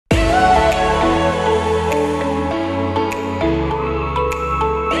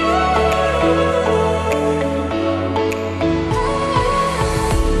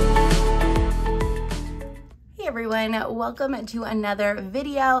welcome to another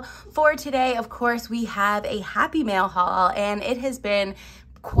video. For today, of course, we have a Happy Mail haul, and it has been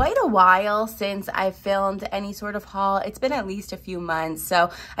quite a while since I've filmed any sort of haul. It's been at least a few months, so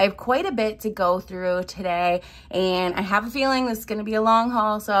I have quite a bit to go through today, and I have a feeling this is going to be a long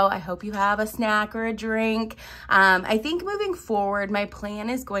haul, so I hope you have a snack or a drink. I think moving forward, my plan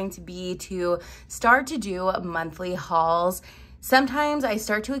is going to be to start to do monthly hauls. Sometimes I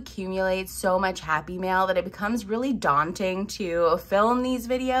start to accumulate so much Happy Mail that it becomes really daunting to film these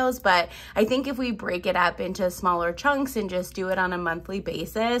videos, but I think if we break it up into smaller chunks and just do it on a monthly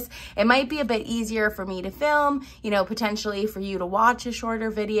basis, it might be a bit easier for me to film, potentially for you to watch a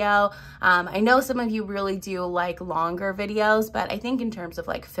shorter video. I know some of you really do like longer videos, but I think in terms of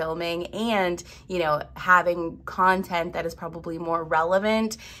like filming and, having content that is probably more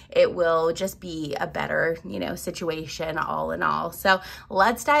relevant, it will just be a better, situation all in all. So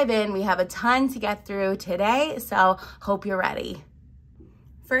let's dive in. We have a ton to get through today, so hope you're ready.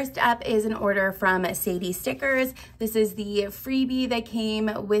 First up is an order from Sadie Stickers. This is the freebie that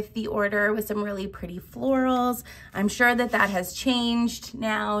came with the order with some really pretty florals. I'm sure that has changed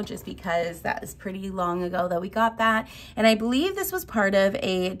now just because that was pretty long ago that we got that. And I believe this was part of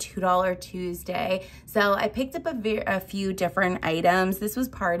a $2 Tuesday. So I picked up a few different items. This was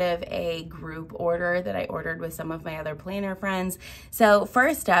part of a group order that I ordered with some of my other planner friends. So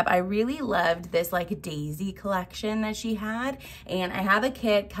first up, I really loved this like daisy collection that she had. And I have a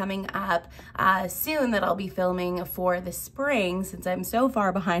kit coming up soon that I'll be filming for the spring since I'm so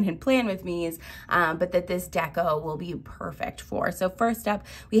far behind in plan with me's, but that this deco will be perfect for. So first up,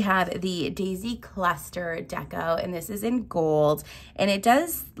 we have the Daisy Cluster deco, and this is in gold, and it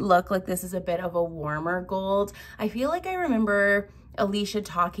does look like this is a bit of a warmer gold. I feel like I remember Alicia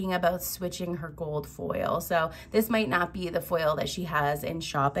talking about switching her gold foil. So this might not be the foil that she has in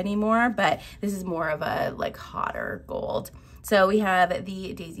shop anymore, but this is more of a like hotter gold. So we have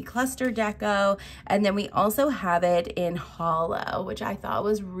the Daisy Cluster deco, and then we also have it in hollow, which I thought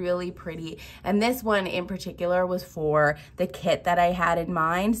was really pretty. And this one in particular was for the kit that I had in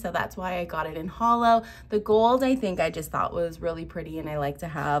mind, so that's why I got it in hollow. The gold, I think I just thought was really pretty, and I like to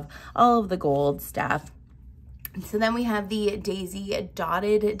have all of the gold stuff. So then we have the Daisy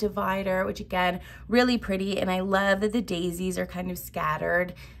Dotted Divider, which again, really pretty. And I love that the daisies are kind of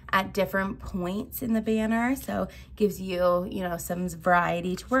scattered at different points in the banner. So gives you, some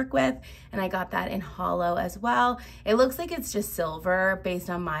variety to work with. And I got that in hollow as well. It looks like it's just silver based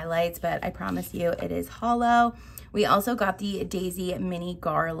on my lights, but I promise you it is hollow. We also got the Daisy Mini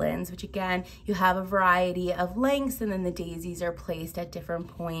Garlands, which again, you have a variety of lengths, and then the daisies are placed at different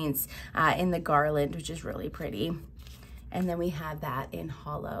points in the garland, which is really pretty. And then we have that in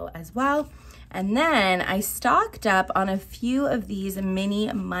hollow as well. And then I stocked up on a few of these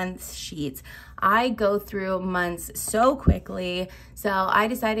mini months sheets. I go through months so quickly, so I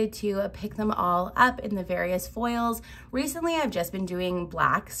decided to pick them all up in the various foils. Recently, I've just been doing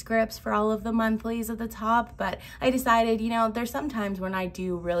black scripts for all of the monthlies at the top, but I decided, there's some times when I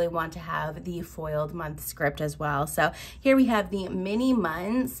do really want to have the foiled month script as well. So here we have the mini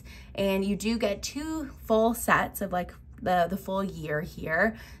months, and you do get 2 full sets of like the full year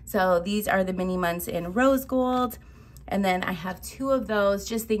here. So these are the mini months in rose gold. And then I have 2 of those,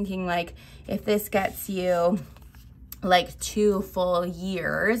 just thinking like if this gets you like 2 full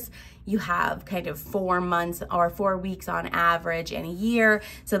years, you have kind of 4 months or 4 weeks on average in a year.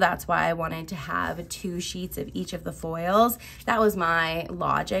 So that's why I wanted to have 2 sheets of each of the foils. That was my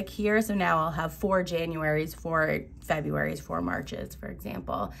logic here. So now I'll have 4 Januaries, 4 Februaries, 4 Marches, for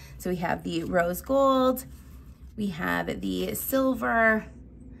example. So we have the rose gold, we have the silver,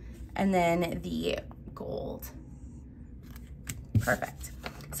 and then the gold. Perfect.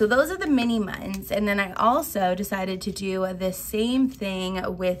 So those are the mini months. And then I also decided to do the same thing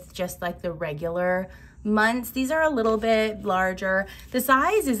with just like the regular months. These are a little bit larger. The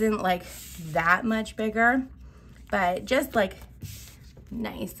size isn't like that much bigger, but just like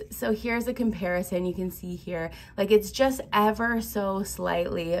nice. So here's a comparison. You can see here, like it's just ever so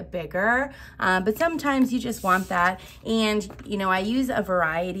slightly bigger, but sometimes you just want that. And I use a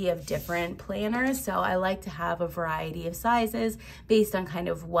variety of different planners, so I like to have a variety of sizes based on kind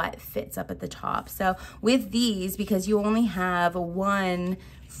of what fits up at the top. So with these, because you only have 1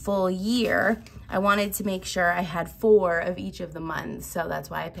 full year, I wanted to make sure I had 4 of each of the months. So that's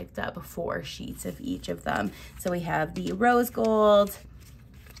why I picked up 4 sheets of each of them. So we have the rose gold,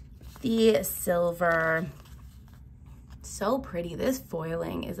 the silver, so pretty. This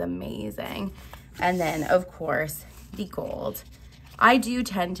foiling is amazing. And then of course the gold. I do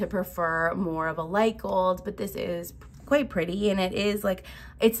tend to prefer more of a light gold, but this is quite pretty, and it is like,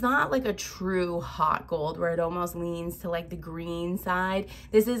 it's not like a true hot gold where it almost leans to like the green side.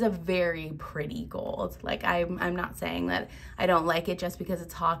 This is a very pretty gold. Like I'm not saying that I don't like it just because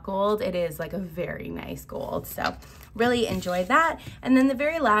it's hot gold. It is like a very nice gold. So really enjoyed that. And then the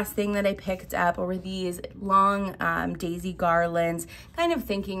very last thing that I picked up were these long daisy garlands, kind of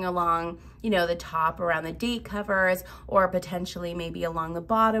thinking along, you know, the top around the date covers, or potentially maybe along the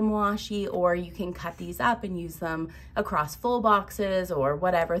bottom washi, or you can cut these up and use them across full boxes or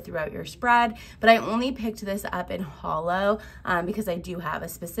whatever throughout your spread. But I only picked this up in hollow because I do have a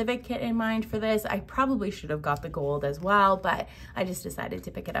specific kit in mind for this. I probably should have got the gold as well, but I just decided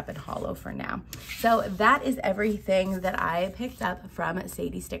to pick it up in hollow for now. So that is everything that I picked up from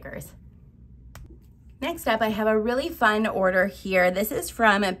Sadie Stickers. Next up, I have a really fun order here. This is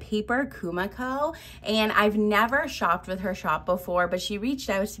from Paper Kumiko, and I've never shopped with her shop before, but she reached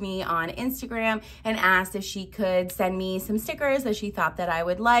out to me on Instagram and asked if she could send me some stickers that she thought that I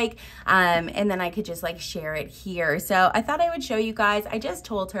would like, and then I could just like share it here. So I thought I would show you guys. I just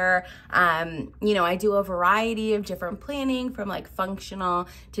told her, you know, I do a variety of different planning from like functional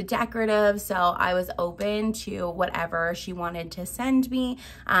to decorative, so I was open to whatever she wanted to send me,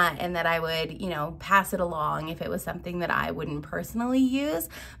 and that I would, you know, pass it along if it was something that I wouldn't personally use.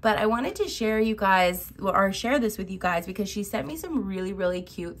 But I wanted to share you guys, or share this with you guys, because she sent me some really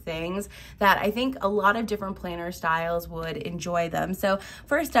cute things that I think a lot of different planner styles would enjoy them. So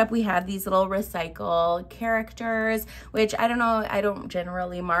first up, we have these little recycle characters, which I don't know, I don't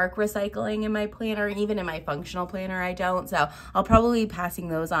generally mark recycling in my planner, even in my functional planner I don't, so I'll probably be passing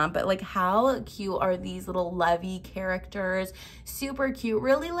those on. But like, how cute are these little lovey characters? Super cute,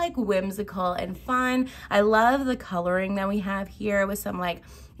 really like whimsical and fun. I love the coloring that we have here with some like,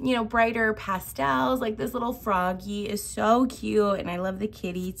 you know, brighter pastels. Like this little froggy is so cute, and I love the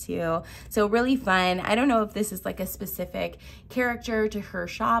kitty too. So really fun. I don't know if this is like a specific character to her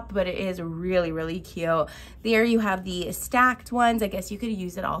shop, but it is really cute. There you have the stacked ones. I guess you could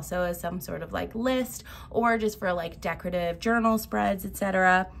use it also as some sort of like list, or just for like decorative journal spreads,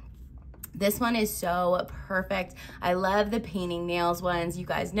 etc. This one is so perfect. I love the painting nails ones. You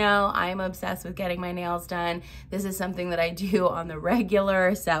guys know I'm obsessed with getting my nails done. This is something that I do on the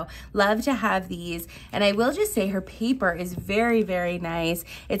regular, so love to have these. And I will just say her paper is very nice.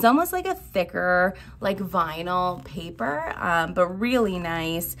 It's almost like a thicker, like vinyl paper, but really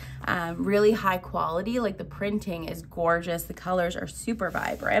nice, really high quality. Like the printing is gorgeous. The colors are super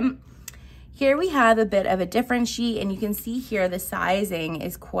vibrant. Here we have a bit of a different sheet, and you can see here the sizing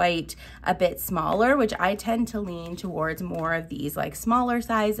is quite a bit smaller, which I tend to lean towards more of these like smaller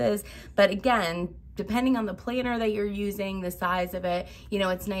sizes. But again, depending on the planner that you're using, the size of it, you know,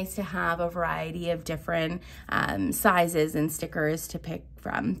 it's nice to have a variety of different sizes and stickers to pick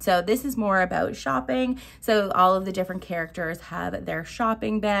from. So this is more about shopping. So all of the different characters have their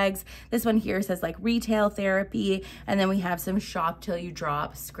shopping bags. This one here says like retail therapy, and then we have some shop till you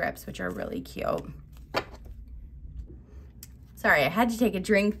drop scripts, which are really cute. Sorry, I had to take a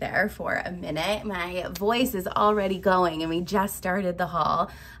drink there for a minute. My voice is already going, and we just started the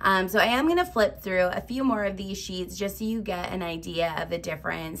haul. So I am gonna flip through a few more of these sheets just so you get an idea of the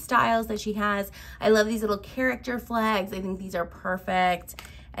different styles that she has. I love these little character flags. I think these are perfect.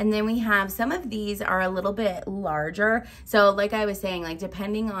 And then we have some of these are a little bit larger. So like I was saying, like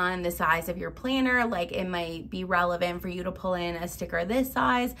depending on the size of your planner, like it might be relevant for you to pull in a sticker this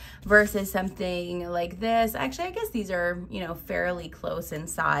size versus something like this. Actually, I guess these are, you know, fairly close in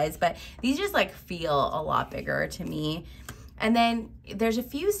size, but these just like feel a lot bigger to me. And then there's a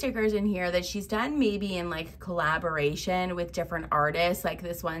few stickers in here that she's done maybe in like collaboration with different artists. Like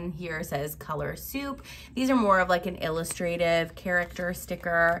this one here says Color Soup. These are more of like an illustrative character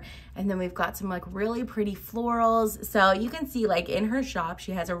sticker. And then we've got some like really pretty florals. So you can see like in her shop,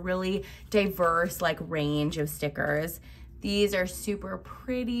 she has a really diverse like range of stickers. These are super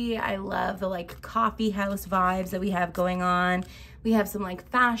pretty. I love the like coffee house vibes that we have going on. We have some like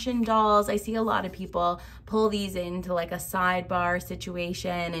fashion dolls. I see a lot of people pull these into like a sidebar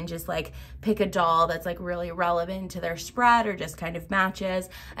situation and just like pick a doll that's like really relevant to their spread or just kind of matches.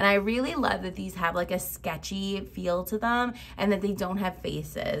 And I really love that these have like a sketchy feel to them and that they don't have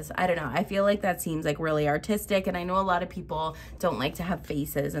faces. I don't know. I feel like that seems like really artistic, and I know a lot of people don't like to have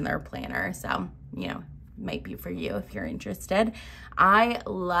faces in their planner. So, you know, might be for you if you're interested. I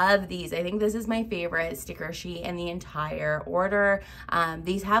love these. I think this is my favorite sticker sheet in the entire order.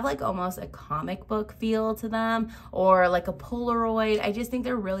 These have like almost a comic book feel to them, or like a Polaroid. I just think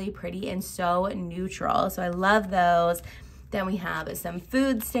they're really pretty and so neutral. So I love those. Then we have some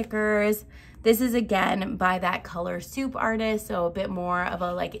food stickers. This is again by that Color Soup artist, so a bit more of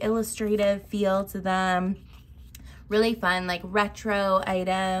a like illustrative feel to them. really fun like retro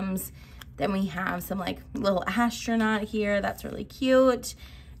items. Then we have some like little astronaut here. That's really cute.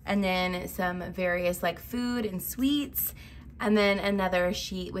 And then some various like food and sweets. And then another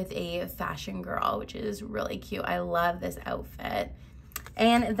sheet with a fashion girl, which is really cute. I love this outfit.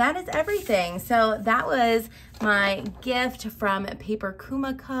 And that is everything. So that was my gift from Paper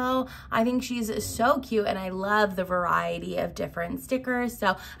Kumiko. I think she's so cute and I love the variety of different stickers.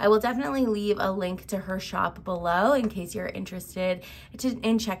 So I will definitely leave a link to her shop below in case you're interested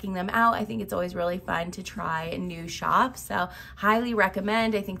in checking them out. I think it's always really fun to try new shops. So highly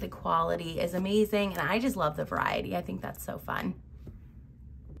recommend. I think the quality is amazing and I just love the variety. I think that's so fun.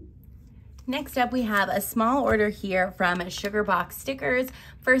 Next up, we have a small order here from Sugar Box Stickers.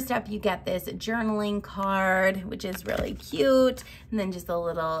 First up, you get this journaling card, which is really cute, and then just a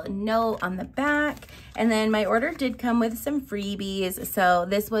little note on the back. And then my order did come with some freebies. So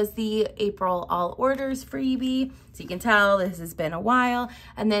this was the April All Orders freebie. So you can tell this has been a while.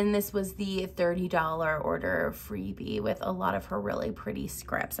 And then this was the $30 order freebie with a lot of her really pretty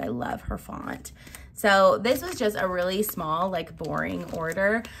scripts. I love her font. So this was just a really small, like boring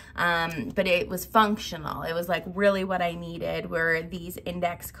order, but it was functional. It was like really what I needed were these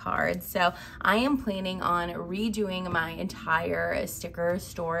index cards. So I am planning on redoing my entire sticker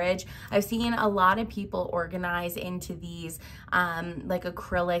storage. I've seen a lot of people organize into these like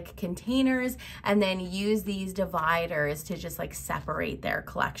acrylic containers and then use these dividers to just like separate their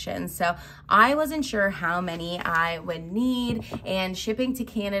collections. So I wasn't sure how many I would need, and shipping to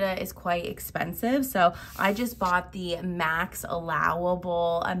Canada is quite expensive. So I just bought the max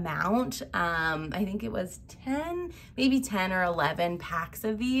allowable amount. I think it was 10, maybe 10 or 11 packs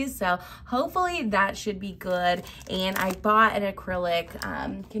of these. So hopefully that should be good. And I bought an acrylic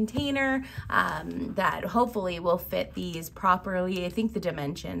container that hopefully will fit these properly. I think the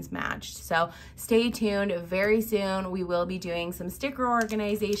dimensions matched. So stay tuned. Very soon we will be doing some sticker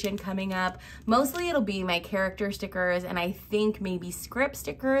organization coming up. Mostly it'll be my character stickers and I think maybe script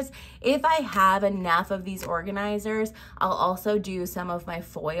stickers. If I have enough of these organizers, I'll also do some of my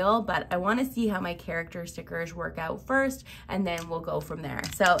foil, but I want to see how my character stickers work out first and then we'll go from there.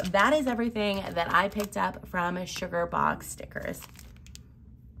 So that is everything that I picked up from Sugar Box Stickers.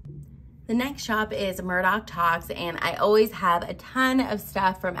 The next shop is Murdoch Talks, and I always have a ton of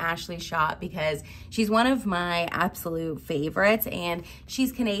stuff from Ashley's shop because she's one of my absolute favorites and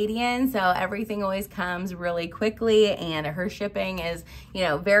she's Canadian, so everything always comes really quickly and her shipping is, you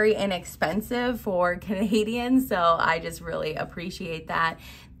know, very inexpensive for Canadians, so I just really appreciate that.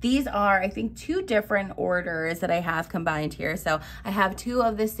 These are, I think, 2 different orders that I have combined here. So I have 2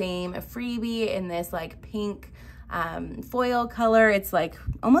 of the same freebie in this like pink foil color. It's like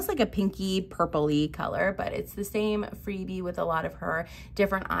almost like a pinky purpley color, but it's the same freebie with a lot of her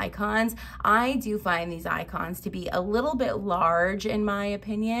different icons. I do find these icons to be a little bit large in my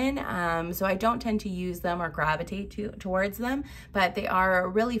opinion, so I don't tend to use them or gravitate towards them, but they are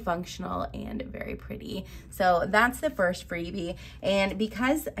really functional and very pretty. So that's the first freebie, and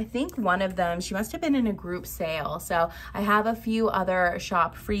because I think one of them, she must have been in a group sale, so I have a few other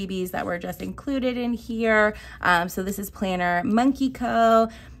shop freebies that were just included in here. So this is Planner Monkey Co.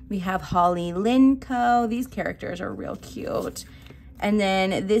 We have Holly Lynn Co. These characters are real cute. And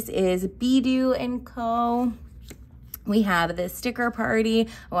then this is Overdue and Co. We have this sticker party.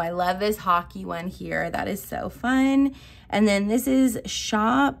 Oh, I love this hockey one here. That is so fun. And then this is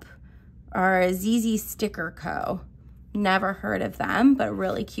Shop or ZZ Sticker Co. Never heard of them, but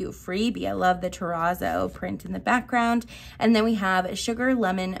really cute freebie. I love the terrazzo print in the background. And then we have Sugar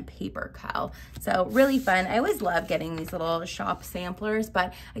Lemon Paper Co. So really fun. I always love getting these little shop samplers,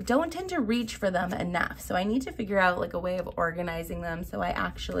 but I don't tend to reach for them enough. So I need to figure out like a way of organizing them so I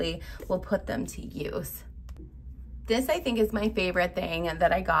actually will put them to use. This, I think, is my favorite thing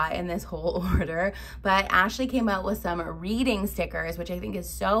that I got in this whole order, but Ashley came out with some reading stickers, which I think is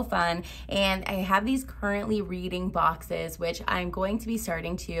so fun, and I have these currently reading boxes, which I'm going to be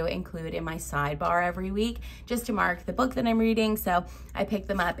starting to include in my sidebar every week, just to mark the book that I'm reading. So I picked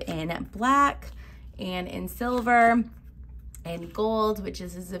them up in black and in silver and gold, which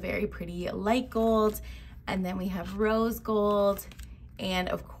is a very pretty light gold, and then we have rose gold, and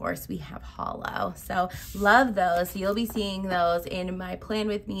of course we have hollow. So love those. So you'll be seeing those in my plan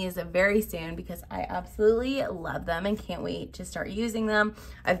with me's very soon because I absolutely love them and can't wait to start using them.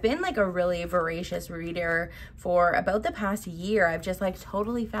 I've been like a really voracious reader for about the past year. I've just like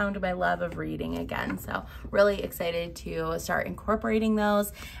totally found my love of reading again. So really excited to start incorporating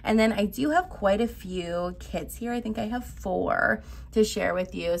those. And then I do have quite a few kits here. I think I have 4 to share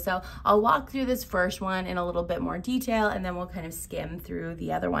with you. So I'll walk through this first one in a little bit more detail and then we'll kind of skim through through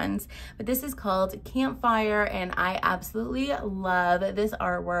the other ones. But this is called Campfire, and I absolutely love this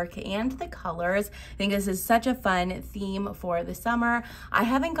artwork and the colors. I think this is such a fun theme for the summer. I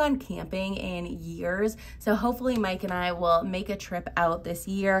haven't gone camping in years, so hopefully Mike and I will make a trip out this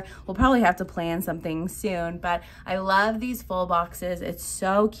year. We'll probably have to plan something soon, but I love these full boxes. It's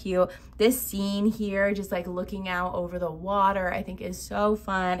so cute. This scene here, just like looking out over the water, I think is so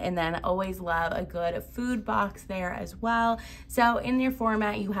fun. And then always love a good food box there as well. So in your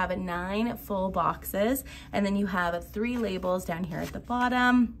format, you have 9 full boxes, and then you have 3 labels down here at the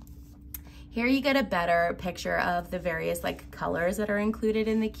bottom. Here you get a better picture of the various like colors that are included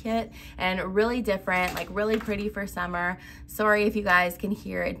in the kit, and really different, like really pretty for summer. Sorry if you guys can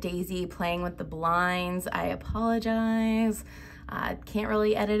hear Daisy playing with the blinds. I apologize. Can't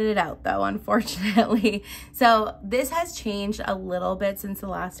really edit it out though, unfortunately. So this has changed a little bit since the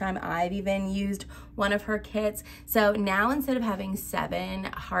last time I've even used one of her kits. So now instead of having 7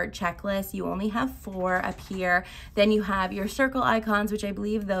 heart checklists, you only have 4 up here. Then you have your circle icons, which I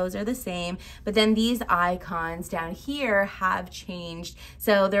believe those are the same, but then these icons down here have changed.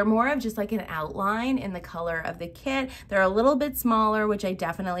 So they're more of just like an outline in the color of the kit. They're a little bit smaller, which I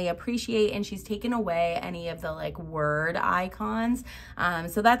definitely appreciate, and she's taken away any of the like word icons.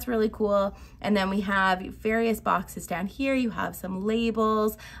 So that's really cool. And then we have various boxes down here. You have some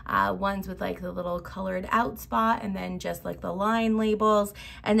labels, ones with like the little colored out spot, and then just like the line labels.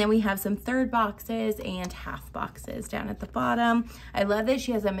 And then we have some third boxes and half boxes down at the bottom. I love that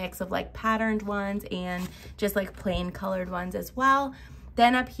she has a mix of like patterned ones and just like plain colored ones as well.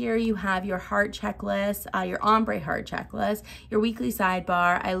 Then up here you have your heart checklist, your ombre heart checklist, your weekly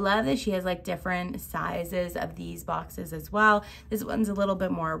sidebar. I love that she has like different sizes of these boxes as well. This one's a little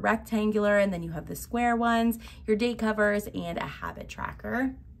bit more rectangular, and then you have the square ones, your date covers, and a habit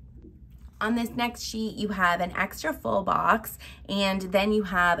tracker. On this next sheet, you have an extra full box, and then you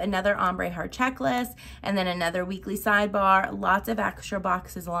have another ombre heart checklist, and then another weekly sidebar, lots of extra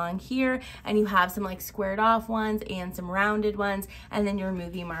boxes along here, and you have some like squared off ones and some rounded ones, and then your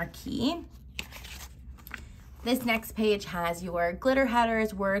movie marquee. This next page has your glitter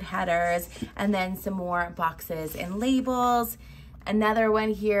headers, word headers, and then some more boxes and labels. Another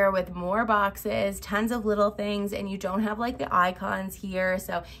one here with more boxes, tons of little things, and you don't have like the icons here,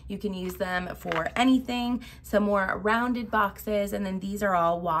 so you can use them for anything. Some more rounded boxes, and then these are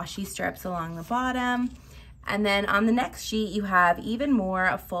all washi strips along the bottom. And then on the next sheet, you have even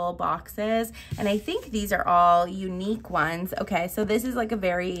more full boxes, and I think these are all unique ones. Okay, so this is like a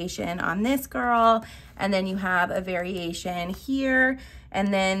variation on this girl, and then you have a variation here,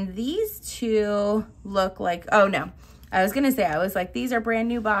 and then these two look like, oh no, I was gonna say, I was like, these are brand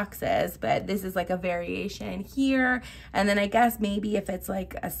new boxes, but this is like a variation here. And then I guess maybe if it's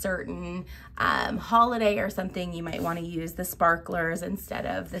like a certain holiday or something, you might wanna use the sparklers instead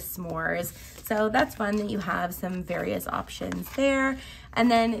of the s'mores. So that's fun that you have some various options there. And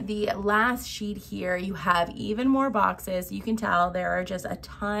then the last sheet here, you have even more boxes. You can tell there are just a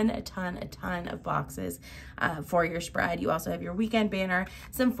ton of boxes for your spread. You also have your weekend banner,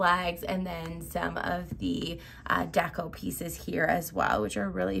 some flags, and then some of the deco pieces here as well, which are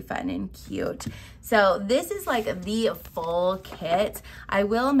really fun and cute. So this is like the full kit. I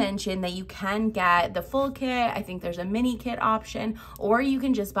will mention that you can get the full kit. I think there's a mini kit option, or you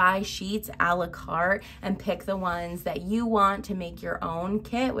can just buy sheets a la carte and pick the ones that you want to make your own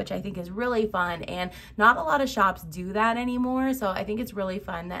kit, which I think is really fun, and not a lot of shops do that anymore. So I think it's really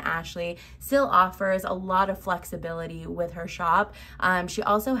fun that Ashley still offers a lot of flexibility with her shop. She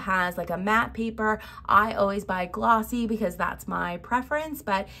also has like a matte paper. I always buy glossy because that's my preference,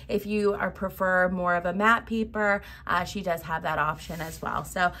 but if you prefer more of a matte paper, she does have that option as well.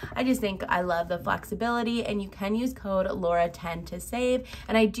 So I just think I love the flexibility, and you can use code Laura10 to save,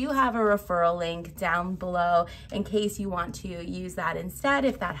 and I do have a referral link down below in case you want to use that instead,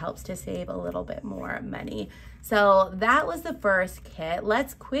 if that helps to save a little bit more money. So that was the first kit.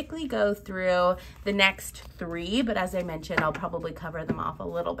 Let's quickly go through the next 3, but as I mentioned, I'll probably cover them off a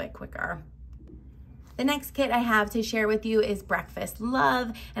little bit quicker. The next kit I have to share with you is Breakfast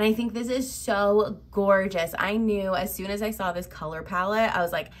Love, and I think this is so gorgeous. I knew as soon as I saw this color palette, I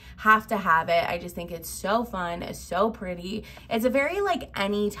was like, have to have it. I just think it's so fun, it's so pretty. It's a very like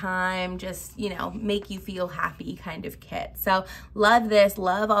anytime, just, you know, make you feel happy kind of kit. So love this,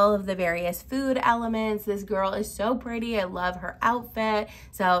 love all of the various food elements. This girl is so pretty. I love her outfit.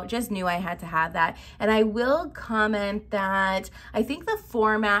 So just knew I had to have that. And I will comment that I think the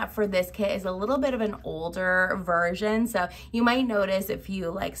format for this kit is a little bit of an older version. So you might notice a few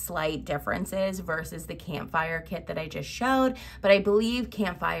like slight differences versus the Campfire kit that I just showed, but I believe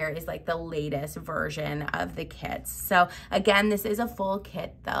Campfire is like the latest version of the kits. So again, this is a full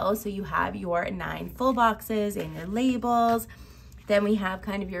kit though. So you have your 9 full boxes and your labels. Then we have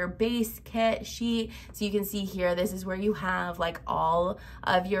kind of your base kit sheet. So you can see here, this is where you have like all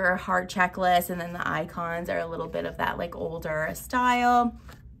of your heart checklists, and then the icons are a little bit of that like older style.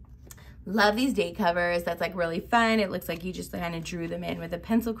 Love these date covers. That's like really fun. It looks like you just kind of drew them in with a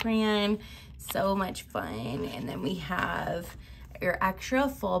pencil crayon. So much fun. And then we have your extra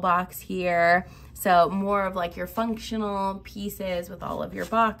full box here. So more of like your functional pieces with all of your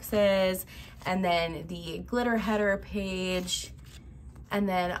boxes. And then the glitter header page. And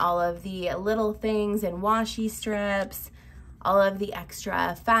then all of the little things and washi strips, all of the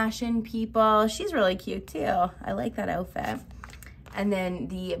extra fashion people. She's really cute too. I like that outfit. And then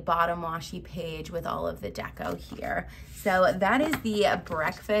the bottom washi page with all of the deco here. So that is the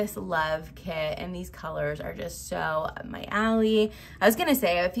Breakfast Love kit, and these colors are just so up my alley. I was gonna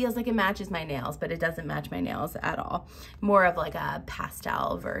say it feels like it matches my nails, but it doesn't match my nails at all. More of like a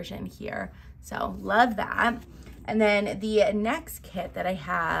pastel version here. So love that. And then the next kit that I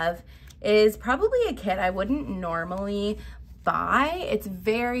have is probably a kit I wouldn't normally buy. It's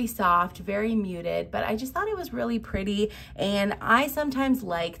very soft, very muted, but I just thought it was really pretty. And I sometimes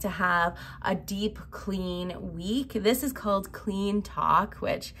like to have a deep clean week. This is called Clean Talk,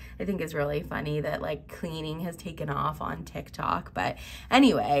 which I think is really funny that like cleaning has taken off on TikTok. But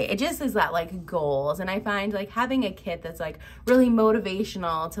anyway, it just is that like goals. And I find like having a kit that's like really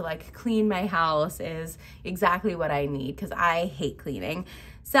motivational to like clean my house is exactly what I need, because I hate cleaning.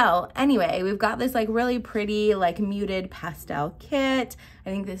 So anyway, we've got this like really pretty like muted pastel kit. I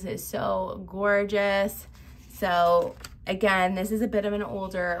think this is so gorgeous. So again, this is a bit of an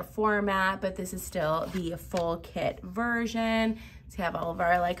older format, but this is still the full kit version. So we have all of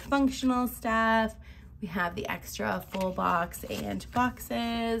our like functional stuff. We have the extra full box and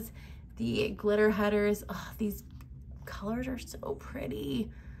boxes, the glitter headers. Oh, these colors are so pretty.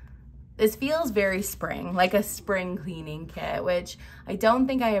 This feels very spring, like a spring cleaning kit, which I don't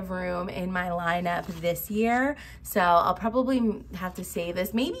think I have room in my lineup this year. So I'll probably have to save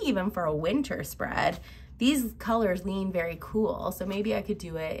this, maybe even for a winter spread. These colors lean very cool, so maybe I could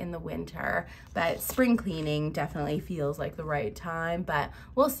do it in the winter, but spring cleaning definitely feels like the right time, but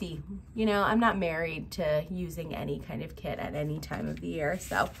we'll see. You know, I'm not married to using any kind of kit at any time of the year,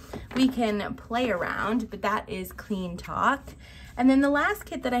 so we can play around, but that is Clean Talk. And then the last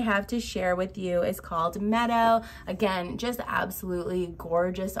kit that I have to share with you is called Meadow. Again, just absolutely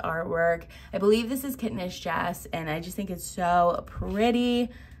gorgeous artwork. I believe this is Kittenish Jess, and I just think it's so pretty.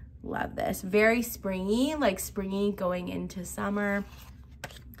 Love this. Very springy, like springy going into summer.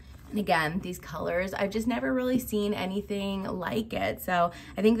 And again, these colors, I've just never really seen anything like it. So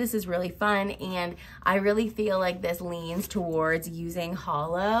I think this is really fun, and I really feel like this leans towards using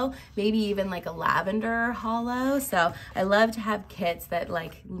holo, maybe even like a lavender holo. So I love to have kits that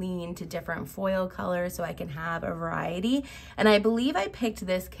like lean to different foil colors so I can have a variety. And I believe I picked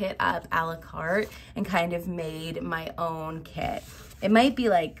this kit up a la carte and kind of made my own kit. It might be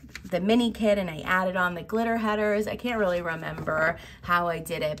like the mini kit and I added on the glitter headers. I can't really remember how I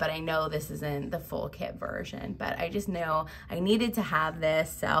did it, but I know this isn't the full kit version. But I just know I needed to have this,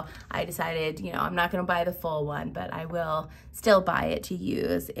 so I decided, you know, I'm not gonna buy the full one, but I will still buy it to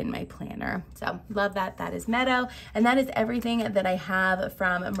use in my planner. So love that. That is Meadow. And that is everything that I have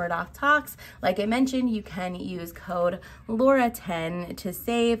from Murdoch Talks. Like I mentioned, you can use code Laura10 to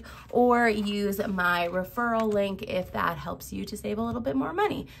save, or use my referral link if that helps you to save a little bit more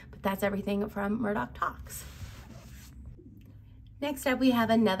money. But that's everything from Murdoch Talks. Next up, we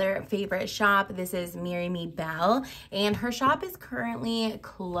have another favorite shop. This is Mary Me Bell, and her shop is currently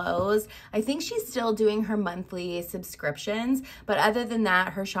closed. I think she's still doing her monthly subscriptions, but other than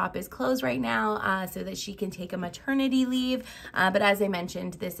that, her shop is closed right now so that she can take a maternity leave. But as I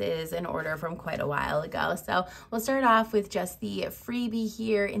mentioned, this is an order from quite a while ago. So we'll start off with just the freebie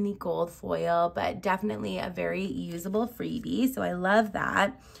here in the gold foil, but definitely a very usable freebie. So I love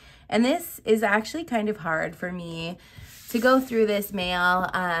that. And this is actually kind of hard for me to go through this mail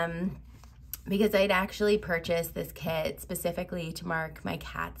because I'd actually purchased this kit specifically to mark my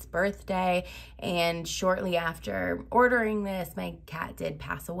cat's birthday, and shortly after ordering this, my cat did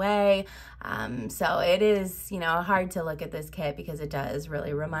pass away. So it is, you know, hard to look at this kit because it does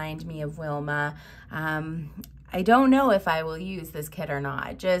really remind me of Wilma. I don't know if I will use this kit or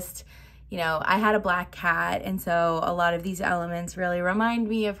not. Just, you know, I had a black cat, and so a lot of these elements really remind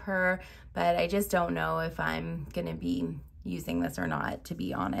me of her, but I just don't know if I'm gonna be using this or not, to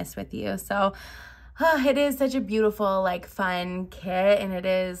be honest with you. So it is such a beautiful, like, fun kit, and it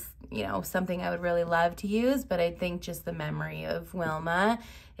is, you know, something I would really love to use, but I think just the memory of Wilma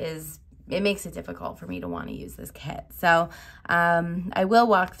it makes it difficult for me to want to use this kit. So I will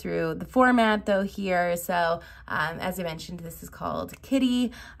walk through the format though here. So as I mentioned, this is called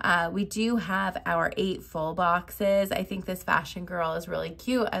Kitty. We do have our 8 full boxes. I think this fashion girl is really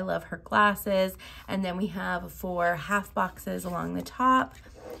cute. I love her glasses. And then we have 4 half boxes along the top.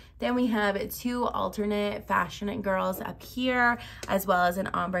 Then we have 2 alternate fashion girls up here, as well as an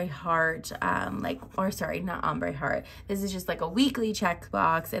ombre heart, not ombre heart. This is just like a weekly check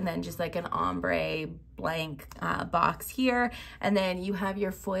box, and then just like an ombre blank box here. And then you have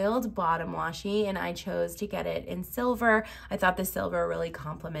your foiled bottom washi, and I chose to get it in silver. I thought the silver really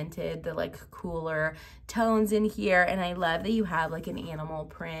complemented the like cooler tones in here, and I love that you have like an animal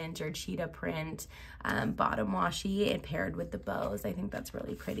print or cheetah print bottom washi and paired with the bows. I think that's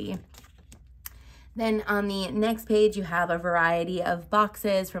really pretty. Then on the next page, you have a variety of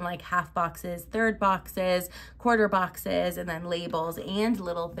boxes from like half boxes, third boxes, quarter boxes, and then labels and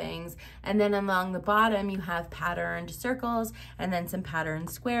little things. And then along the bottom, you have patterned circles and then some patterned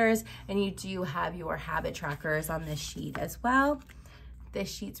squares. And you do have your habit trackers on this sheet as well. This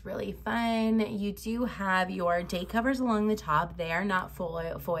sheet's really fun. You do have your date covers along the top. They are not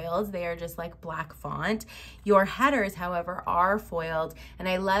foiled. They are just like black font. Your headers, however, are foiled. And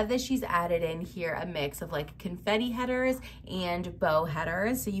I love that she's added in here a mix of like confetti headers and bow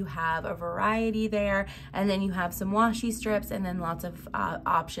headers. So you have a variety there. And then you have some washi strips and then lots of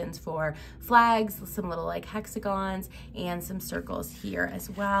options for flags, some little like hexagons and some circles here as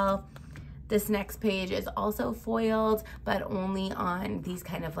well. This next page is also foiled, but only on these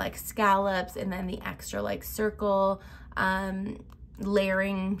kind of like scallops and then the extra like circle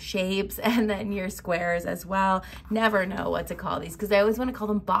layering shapes, and then your squares as well. Never know what to call these because I always want to call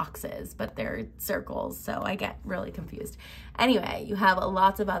them boxes, but they're circles, so I get really confused. Anyway, you have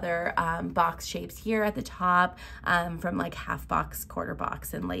lots of other box shapes here at the top from like half box, quarter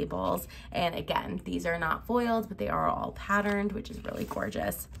box, and labels. And again, these are not foiled, but they are all patterned, which is really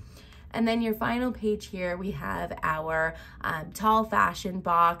gorgeous. And then your final page here, we have our tall fashion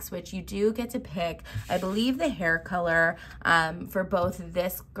box, which you do get to pick, I believe, the hair color for both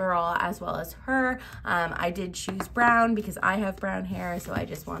this girl as well as her. I did choose brown because I have brown hair, so I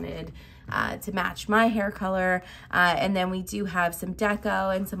just wanted to match my hair color. And then we do have some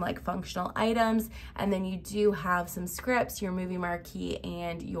deco and some like functional items. And then you do have some scripts, your movie marquee,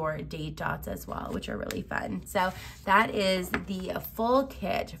 and your date dots as well, which are really fun. So that is the full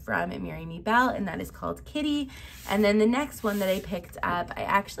kit from Marry Me Belle, and that is called Kitty. And then the next one that I picked up, I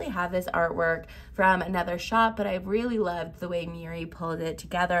actually have this artwork from another shop, but I really loved the way Miri pulled it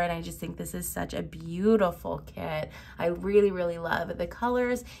together, and I just think this is such a beautiful kit. I really, really love the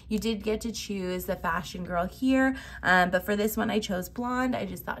colors. You did get to choose the fashion girl here, but for this one I chose blonde. I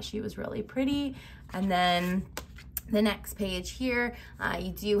just thought she was really pretty. And then the next page here,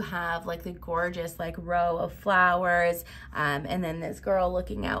 you do have like the gorgeous like row of flowers, and then this girl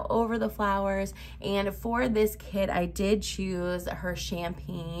looking out over the flowers. And for this kit, I did choose her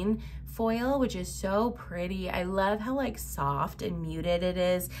champagne foil, which is so pretty. I love how like soft and muted it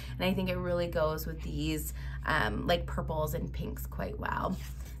is, and I think it really goes with these like purples and pinks quite well.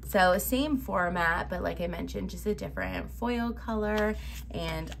 So same format, but like I mentioned, just a different foil color.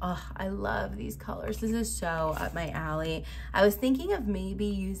 And oh, I love these colors. This is so up my alley. I was thinking of maybe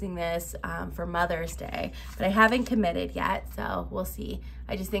using this for Mother's Day, but I haven't committed yet, so we'll see.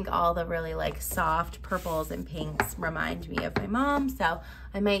 I just think all the really like soft purples and pinks remind me of my mom, so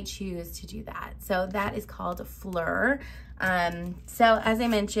I might choose to do that. So that is called Fleur. So as I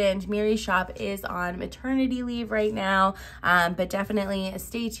mentioned, Miri's shop is on maternity leave right now, but definitely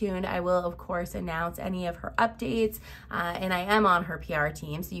stay tuned. I will of course announce any of her updates, and I am on her PR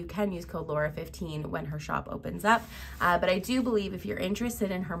team, so you can use code Laura15 when her shop opens up. But I do believe if you're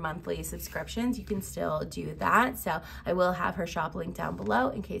interested in her monthly subscriptions, you can still do that. So I will have her shop linked down below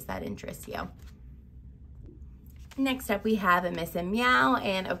in case that interests you. Next up, we have a Miss and Meow,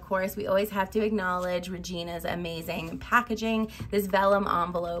 and of course we always have to acknowledge Regina's amazing packaging. This vellum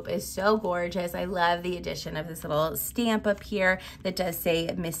envelope is so gorgeous. I love the addition of this little stamp up here that does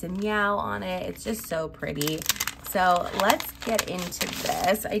say Miss and Meow on it. It's just so pretty. So let's get into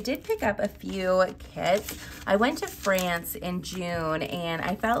this. I did pick up a few kits. I went to France in June, and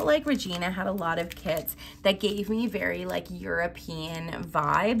I felt like Regina had a lot of kits that gave me very like European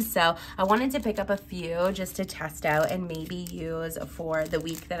vibes. So I wanted to pick up a few just to test out and maybe use for the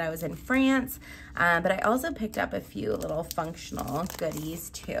week that I was in France. But I also picked up a few little functional goodies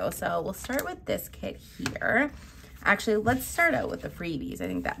too. So we'll start with this kit here. Actually, let's start out with the freebies. I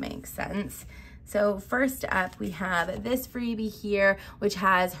think that makes sense. So first up, we have this freebie here, which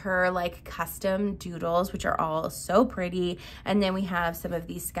has her like custom doodles, which are all so pretty. And then we have some of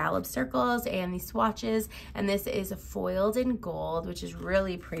these scallop circles and these swatches. And this is foiled in gold, which is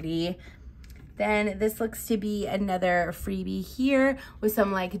really pretty. Then this looks to be another freebie here with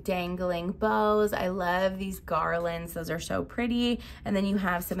some like dangling bows. I love these garlands. Those are so pretty. And then you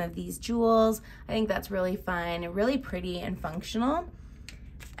have some of these jewels. I think that's really fun, really pretty and functional.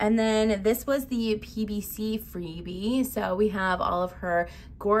 And then this was the PBC freebie. So we have all of her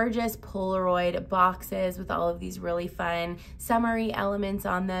gorgeous Polaroid boxes with all of these really fun summery elements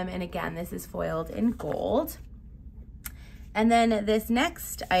on them. And again, this is foiled in gold. And then this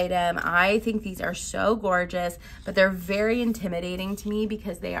next item, I think these are so gorgeous, but they're very intimidating to me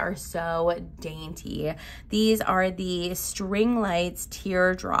because they are so dainty. These are the String Lights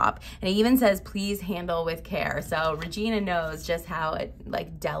Teardrop, and it even says, please handle with care. So Regina knows just how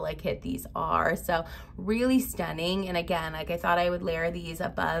like delicate these are. So really stunning. And again, like I thought I would layer these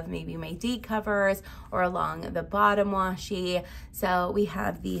above maybe my date covers or along the bottom washi. So we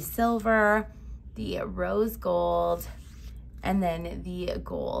have the silver, the rose gold, and then the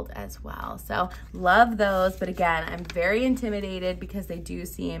gold as well. So love those, but again, I'm very intimidated because they do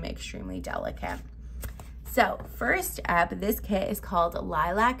seem extremely delicate. So first up, this kit is called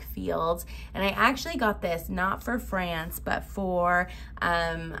Lilac Fields, and I actually got this not for France, but for,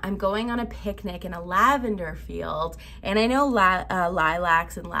 I'm going on a picnic in a lavender field, and I know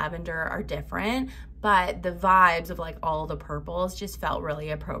lilacs and lavender are different, but the vibes of like all the purples just felt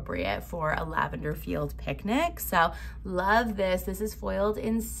really appropriate for a lavender field picnic. So love this. This is foiled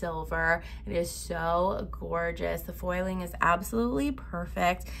in silver. It is so gorgeous. The foiling is absolutely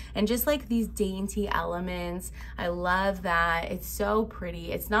perfect. And just like these dainty elements, I love that. It's so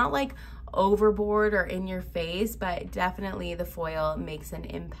pretty. It's not like overboard or in your face, but definitely the foil makes an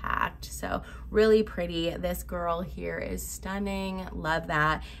impact. So really pretty. This girl here is stunning. Love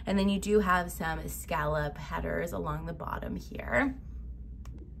that. And then you do have some scallop headers along the bottom here.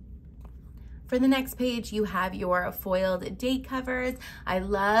 For the next page, you have your foiled date covers. I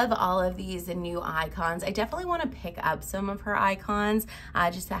love all of these new icons. I definitely want to pick up some of her icons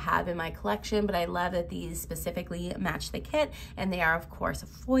just to have in my collection, but I love that these specifically match the kit, and they are of course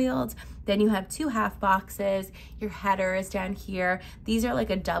foiled. Then you have two half boxes, your headers down here. These are like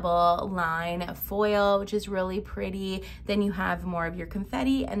a double line foil, which is really pretty. Then you have more of your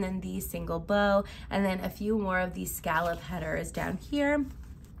confetti, and then the single bow, and then a few more of these scallop headers down here.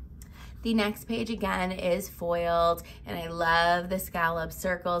 The next page again is foiled, and I love the scallop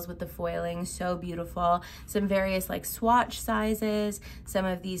circles with the foiling, so beautiful. Some various like swatch sizes, some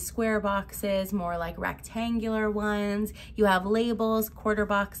of these square boxes, more like rectangular ones. You have labels, quarter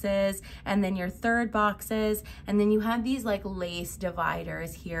boxes, and then your third boxes, and then you have these like lace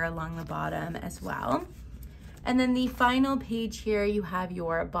dividers here along the bottom as well. And then the final page here, you have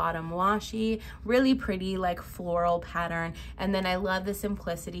your bottom washi, really pretty like floral pattern. And then I love the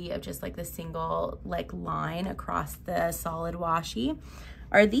simplicity of just like the single like line across the solid washi.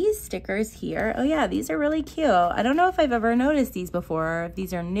 Are these stickers here? Oh yeah, these are really cute. I don't know if I've ever noticed these before, if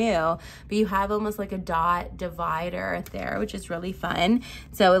these are new, but you have almost like a dot divider there, which is really fun.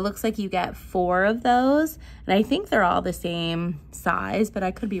 So it looks like you get 4 of those, and I think they're all the same size, but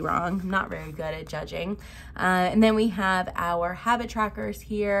I could be wrong. I'm not very good at judging. And then we have our habit trackers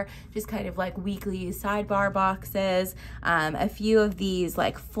here, just kind of like weekly sidebar boxes. A few of these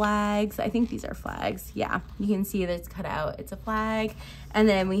like flags. I think these are flags. Yeah, you can see that it's cut out. It's a flag. And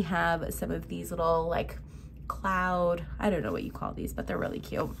then we have some of these little like cloud, I don't know what you call these, but they're really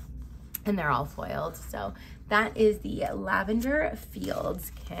cute. And they're all foiled. So that is the Lavender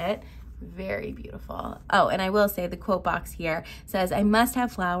Fields kit. Very beautiful. Oh, and I will say the quote box here says, "I must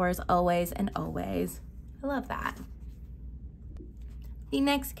have flowers always and always." I love that. The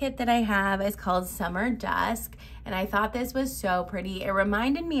next kit that I have is called Summer Dusk, and I thought this was so pretty. It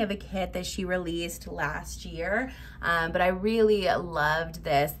reminded me of a kit that she released last year, but I really loved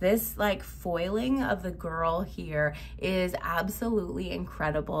this. This like foiling of the girl here is absolutely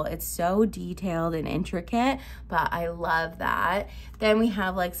incredible. It's so detailed and intricate, but I love that. Then we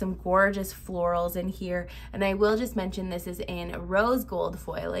have like some gorgeous florals in here, and I will just mention this is in rose gold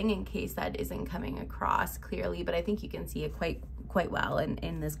foiling in case that isn't coming across clearly, but I think you can see it quite quite well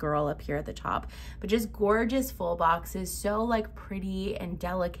in this girl up here at the top. But just gorgeous full boxes, so like pretty and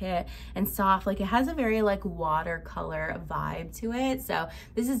delicate and soft. Like it has a very like watercolor vibe to it. So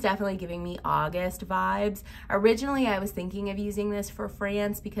this is definitely giving me August vibes. Originally, I was thinking of using this for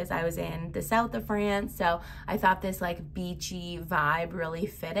France because I was in the south of France. So I thought this like beachy vibe really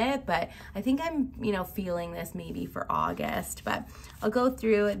fit it, but I think I'm, you know, feeling this maybe for August. But I'll go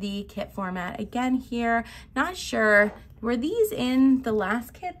through the kit format again here. Not sure, were these in the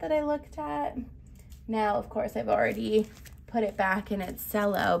last kit that I looked at? Now, of course, I've already put it back in its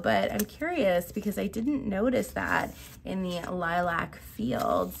cello, but I'm curious because I didn't notice that in the lilac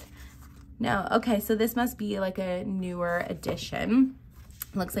fields. No, okay, so this must be like a newer edition.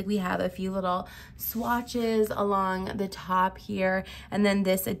 Looks like we have a few little swatches along the top here, and then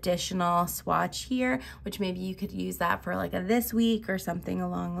this additional swatch here, which maybe you could use that for like a this week or something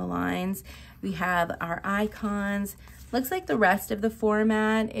along the lines. We have our icons. Looks like the rest of the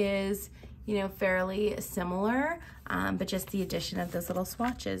format is, you know, fairly similar, but just the addition of those little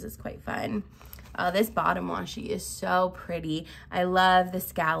swatches is quite fun. This bottom washi is so pretty. I love the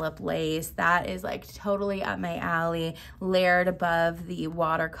scallop lace. That is like totally up my alley, layered above the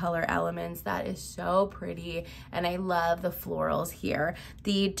watercolor elements. That is so pretty, and I love the florals here.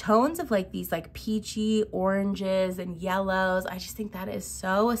 The tones of like these like peachy oranges and yellows, I just think that is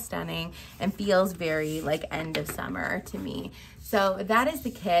so stunning and feels very like end of summer to me. So that is the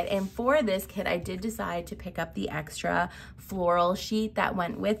kit, and for this kit, I did decide to pick up the extra floral sheet that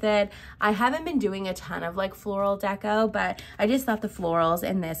went with it. I haven't been doing a ton of like floral deco, but I just thought the florals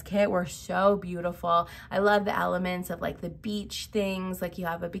in this kit were so beautiful. I love the elements of like the beach things, like you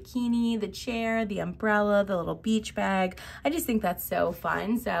have a bikini, the chair, the umbrella, the little beach bag. I just think that's so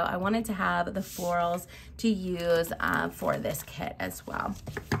fun. So I wanted to have the florals to use for this kit as well.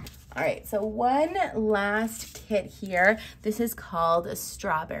 All right, so one last kit here. This is called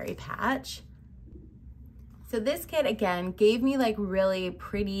Strawberry Patch. So this kit, again, gave me like really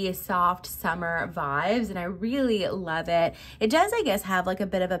pretty soft summer vibes, and I really love it. It does, I guess, have like a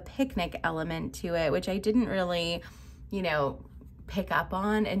bit of a picnic element to it, which I didn't really, you know, pick up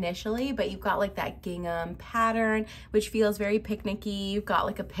on initially, but you've got like that gingham pattern, which feels very picnicky. You've got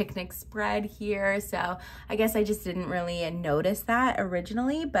like a picnic spread here. So I guess I just didn't really notice that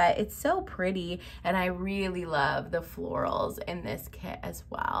originally, but it's so pretty. And I really love the florals in this kit as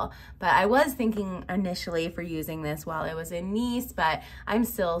well. But I was thinking initially for using this while I was in Nice, but I'm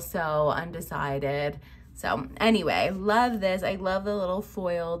still so undecided. So anyway, love this. I love the little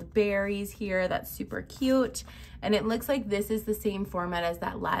foiled berries here. That's super cute. And it looks like this is the same format as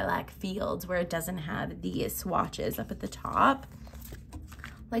that Lilac Fields, where it doesn't have the swatches up at the top.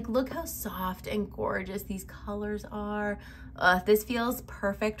 Like, look how soft and gorgeous these colors are. This feels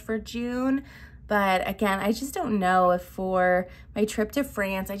perfect for June. But again, I just don't know if for my trip to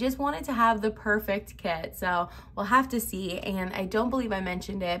France, I just wanted to have the perfect kit. So we'll have to see. And I don't believe I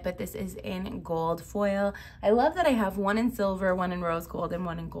mentioned it, but this is in gold foil. I love that I have one in silver, one in rose gold, and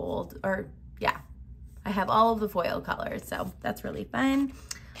one in gold. Or yeah, I have all of the foil colors. So that's really fun.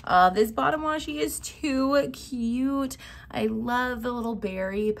 This bottom washi is too cute. I love the little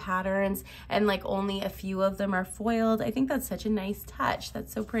berry patterns, and like only a few of them are foiled. I think that's such a nice touch.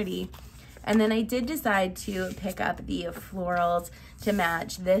 That's so pretty. And then I did decide to pick up the florals to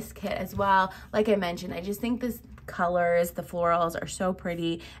match this kit as well. Like I mentioned, I just think this colors, the florals are so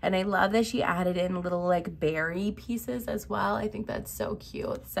pretty. And I love that she added in little like berry pieces as well. I think that's so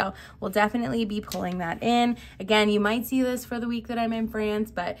cute. So we'll definitely be pulling that in. Again, you might see this for the week that I'm in France,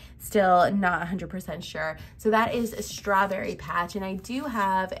 but still not 100% sure. So that is a Strawberry Patch. And I do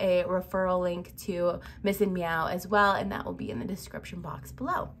have a referral link to Miss and Meow as well, and that will be in the description box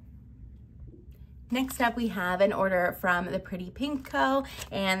below. Next up, we have an order from the Pretty Pink Co.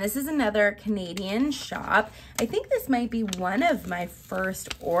 And this is another Canadian shop. I think this might be one of my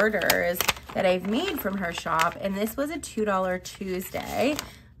first orders that I've made from her shop. And this was a $2 Tuesday,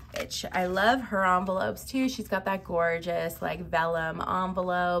 which I love her envelopes too. She's got that gorgeous like vellum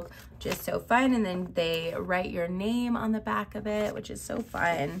envelope, just so fun. And then they write your name on the back of it, which is so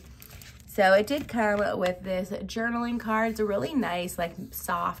fun. So it did come with this journaling card. It's a really nice, like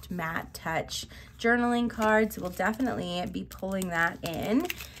soft matte touch journaling card. So we'll definitely be pulling that in.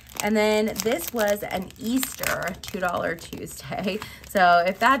 And then this was an Easter $2 Tuesday. So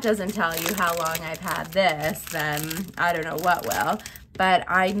if that doesn't tell you how long I've had this, then I don't know what will. But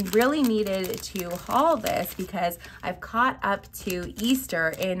I really needed to haul this because I've caught up to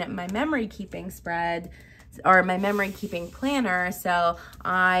Easter in my memory keeping spread, or my memory keeping planner, so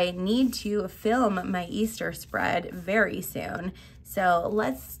I need to film my Easter spread very soon. So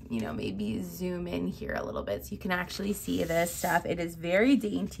let's, maybe zoom in here a little bit so you can actually see this stuff. It is very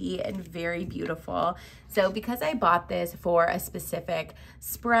dainty and very beautiful. So because I bought this for a specific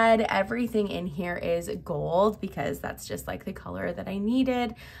spread, everything in here is gold because that's just like the color that I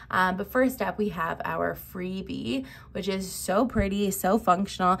needed. But first up, we have our freebie, which is so pretty, so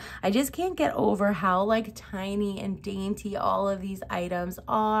functional. I just can't get over how like tiny and dainty all of these items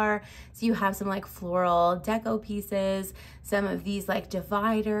are. So you have some like floral deco pieces, some of these like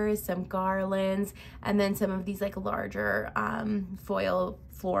dividers, some garlands, and then some of these like larger foil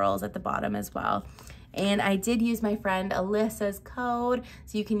florals at the bottom as well. And I did use my friend Alyssa's code,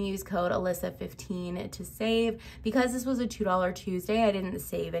 so you can use code Alyssa15 to save. Because this was a $2 Tuesday, I didn't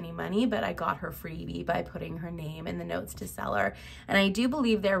save any money, but I got her freebie by putting her name in the notes to seller. And I do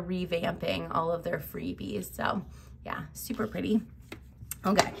believe they're revamping all of their freebies, so yeah, super pretty.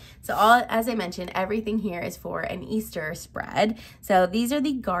 Okay, so as I mentioned, everything here is for an Easter spread. So these are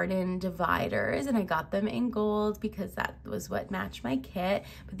the garden dividers, and I got them in gold because that was what matched my kit.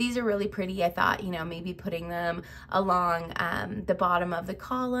 But these are really pretty. I thought, maybe putting them along the bottom of the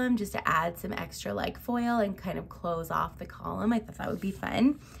column just to add some extra like foil and kind of close off the column. I thought that would be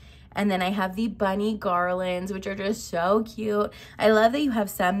fun. And then I have the bunny garlands, which are just so cute. I love that you have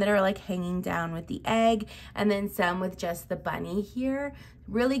some that are like hanging down with the egg and then some with just the bunny here.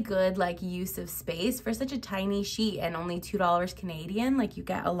 Really good like use of space for such a tiny sheet and only $2 Canadian. Like you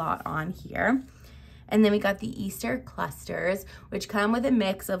get a lot on here. And then we got the Easter clusters, which come with a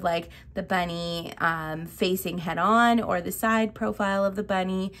mix of like the bunny facing head on or the side profile of the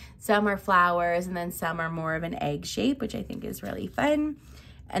bunny. Some are flowers and then some are more of an egg shape, which I think is really fun.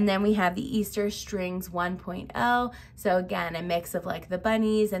 And then we have the Easter strings 1.0. So again, a mix of like the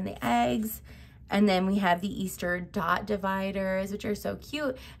bunnies and the eggs. And then we have the Easter dot dividers, which are so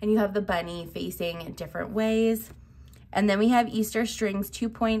cute. And you have the bunny facing different ways. And then we have Easter strings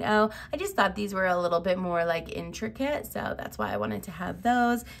 2.0. I just thought these were a little bit more like intricate, so that's why I wanted to have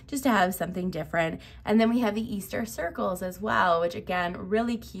those, just to have something different. And then we have the Easter circles as well, which again,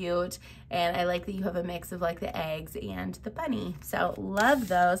 really cute. And I like that you have a mix of like the eggs and the bunny. So love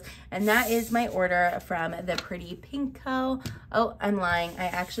those. And that is my order from the Pretty Pink Co. Oh, I'm lying. I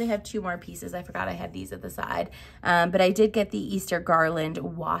actually have 2 more pieces. I forgot I had these at the side. But I did get the Easter garland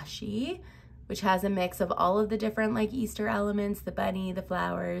washi, which has a mix of all of the different like Easter elements, the bunny, the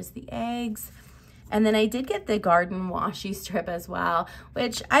flowers, the eggs. And then I did get the garden washi strip as well,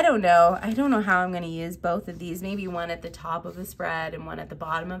 which I don't know. I don't know how I'm gonna use both of these. Maybe one at the top of the spread and one at the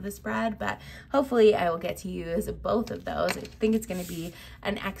bottom of the spread, but hopefully I will get to use both of those. I think it's gonna be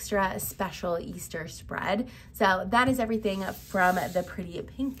an extra special Easter spread. So that is everything from the Pretty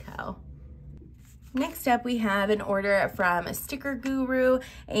Pink Co. Next up, we have an order from Sticker Guru,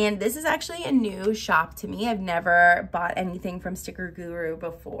 and this is actually a new shop to me. I've never bought anything from Sticker Guru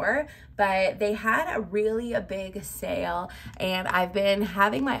before, but they had a big sale, and I've been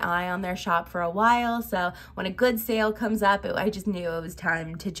having my eye on their shop for a while, so when a good sale comes up, I just knew it was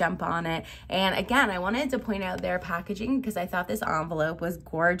time to jump on it. And again, I wanted to point out their packaging because I thought this envelope was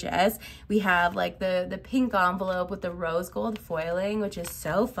gorgeous. We have like the pink envelope with the rose gold foiling, which is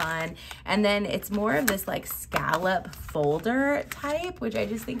so fun, and then it's more of this like scallop folder type, which I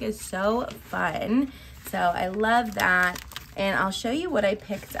just think is so fun. So I love that. And I'll show you what I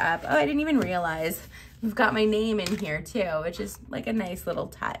picked up. Oh, I didn't even realize we've got my name in here too, which is like a nice little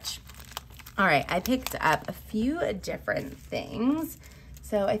touch. All right, I picked up a few different things.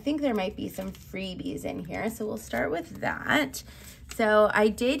 So I think there might be some freebies in here. So we'll start with that. So I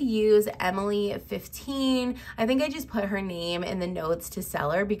did use Emily15. I think I just put her name in the notes to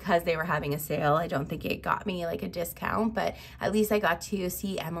seller because they were having a sale. I don't think it got me like a discount, but at least I got to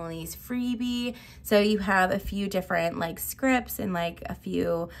see Emily's freebie. So you have a few different like scripts and like a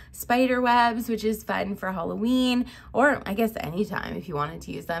few spider webs, which is fun for Halloween, or I guess anytime if you wanted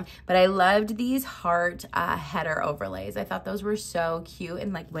to use them. But I loved these heart header overlays. I thought those were so cute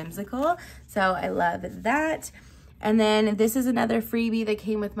and like whimsical. So I love that. And then this is another freebie that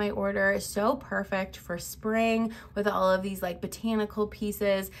came with my order. So perfect for spring with all of these like botanical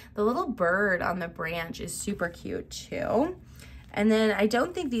pieces. The little bird on the branch is super cute too. And then I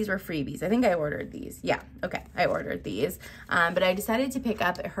don't think these were freebies. I think I ordered these. Yeah, okay, I ordered these. But I decided to pick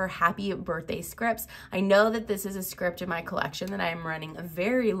up her happy birthday scripts. I know that this is a script in my collection that I'm running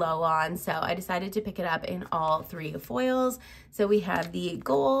very low on, so I decided to pick it up in all 3 foils. So we have the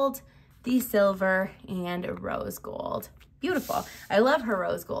gold, the silver, and rose gold. Beautiful. I love her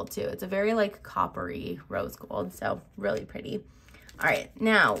rose gold too. It's a very like coppery rose gold, so really pretty. All right,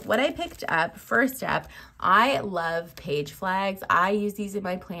 now what I picked up, first up, I love page flags. I use these in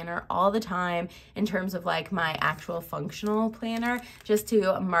my planner all the time in terms of like my actual functional planner, just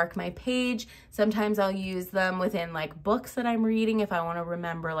to mark my page. Sometimes I'll use them within like books that I'm reading if I want to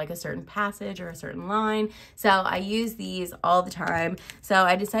remember like a certain passage or a certain line. So I use these all the time. So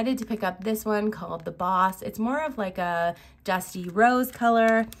I decided to pick up this one called The Boss. It's more of like a dusty rose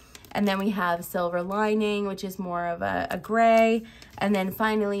color. And then we have Silver Lining, which is more of a gray. And then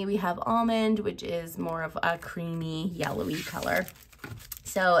finally we have Almond, which is more of a creamy yellowy color.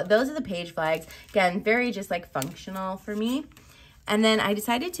 So those are the page flags. Again, very just like functional for me. And then I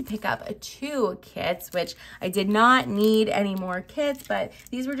decided to pick up 2 kits, which I did not need any more kits, but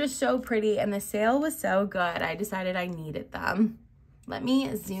these were just so pretty and the sale was so good. I decided I needed them. Let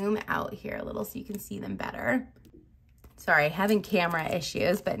me zoom out here a little so you can see them better. Sorry, having camera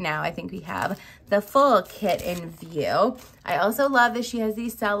issues, but now I think we have the full kit in view. I also love that she has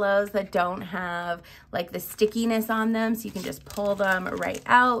these cellos that don't have like the stickiness on them, so you can just pull them right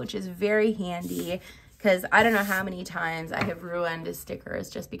out, which is very handy because I don't know how many times I have ruined stickers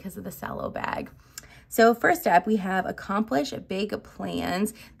just because of the cello bag. So first up, we have Accomplish Big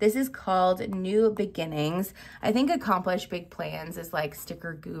Plans. This is called New Beginnings. I think Accomplish Big Plans is like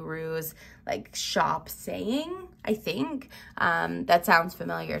Sticker Guru's like shop saying, I think. That sounds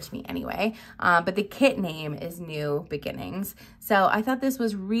familiar to me anyway. But the kit name is New Beginnings. So I thought this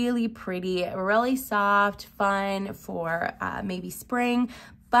was really pretty, really soft, fun for maybe spring.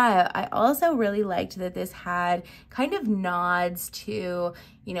 But I also really liked that this had kind of nods to,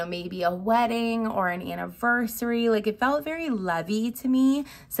 you know, maybe a wedding or an anniversary. Like it felt very lovey to me.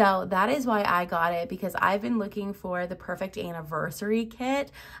 So that is why I got it, because I've been looking for the perfect anniversary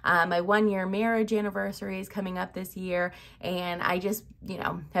kit. My 1-year marriage anniversary is coming up this year, and I just, you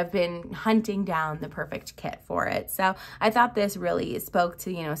know, have been hunting down the perfect kit for it. So I thought this really spoke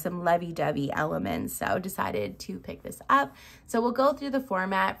to, you know, some lovey-dovey elements. So decided to pick this up. So we'll go through the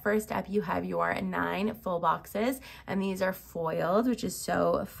format. First up, you have your 9 full boxes, and these are foiled, which is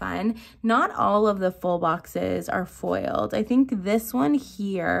so fun. Not all of the full boxes are foiled. I think this one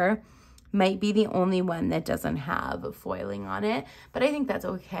here might be the only one that doesn't have foiling on it, but I think that's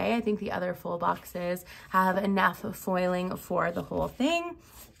okay. I think the other full boxes have enough foiling for the whole thing.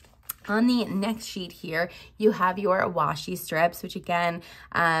 On the next sheet here, you have your washi strips, which again,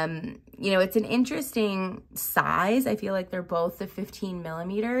 you know, it's an interesting size. I feel like they're both the 15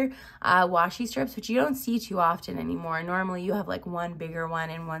 millimeter washi strips, which you don't see too often anymore. Normally you have like one bigger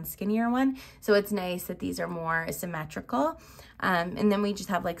one and one skinnier one. So it's nice that these are more symmetrical. And then we just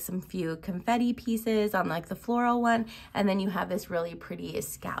have like some few confetti pieces on like the floral one. And then you have this really pretty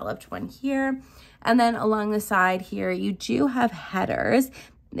scalloped one here. And then along the side here, you do have headers.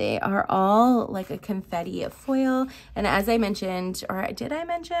 They are all like a confetti foil. And as I mentioned, or did I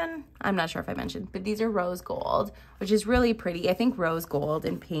mention? I'm not sure if I mentioned, but these are rose gold, which is really pretty. I think rose gold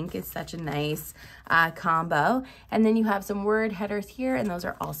and pink is such a nice combo. And then you have some word headers here, and those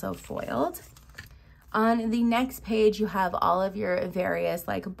are also foiled. On the next page, you have all of your various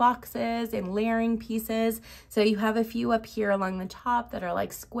like boxes and layering pieces. So you have a few up here along the top that are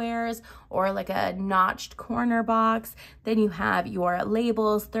like squares or like a notched corner box. Then you have your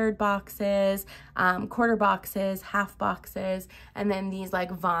labels, third boxes, quarter boxes, half boxes, and then these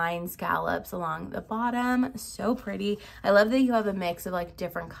like vine scallops along the bottom. So pretty. I love that you have a mix of like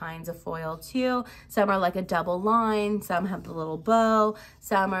different kinds of foil too. Some are like a double line, some have the little bow,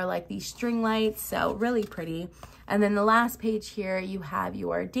 some are like these string lights. So really pretty. And then the last page here, you have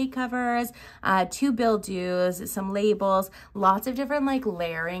your date covers, 2 bill dues, some labels, lots of different like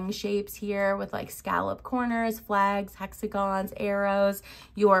layering shapes here with like scallop corners, flags, hexagons, arrows,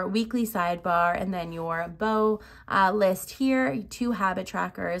 your weekly sidebar, and then your bow list here, 2 habit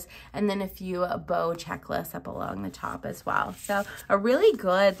trackers, and then a few bow checklists up along the top as well. So a really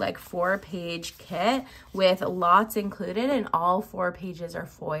good like 4-page kit with lots included, and all 4 pages are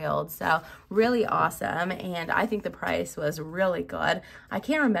foiled. So really awesome. And I think the price was really good. I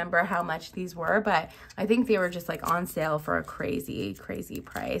can't remember how much these were, but I think they were just like on sale for a crazy, crazy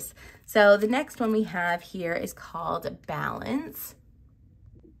price. So the next one we have here is called Balance.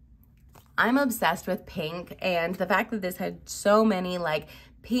 I'm obsessed with pink, and the fact that this had so many like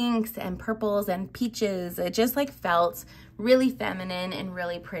pinks and purples and peaches, it just like felt really feminine and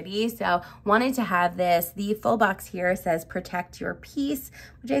really pretty. So wanted to have this. The full box here says protect your peace,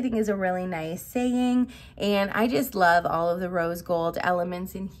 which I think is a really nice saying. And I just love all of the rose gold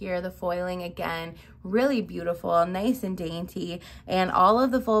elements in here. The foiling, again, really beautiful, nice and dainty. And all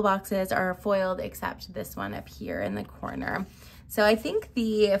of the full boxes are foiled except this one up here in the corner. So I think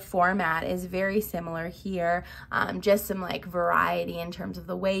the format is very similar here, just some like variety in terms of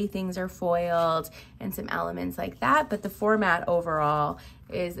the way things are foiled and some elements like that, but the format overall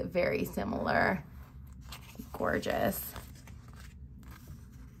is very similar. Gorgeous.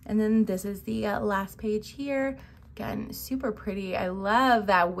 And then this is the last page here. Again, super pretty. I love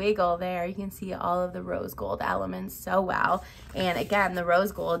that wiggle there. You can see all of the rose gold elements so well. And again, the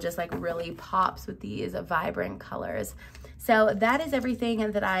rose gold just like really pops with these vibrant colors. So that is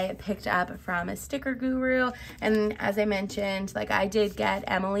everything that I picked up from Sticker Guru. And as I mentioned, like I did get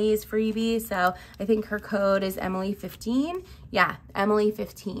Emily's freebie. So I think her code is Emily15. Yeah,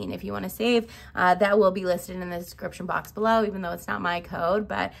 Emily15 if you want to save. That will be listed in the description box below, even though it's not my code.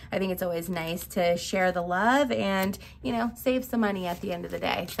 But I think it's always nice to share the love and, you know, save some money at the end of the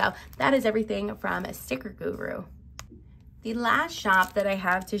day. So that is everything from Sticker Guru. The last shop that I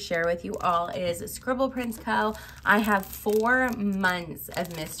have to share with you all is Scribble Prints Co. I have 4 months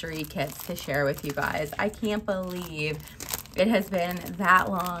of mystery kits to share with you guys. I can't believe it has been that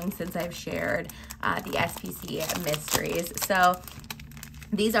long since I've shared the SPC mysteries. So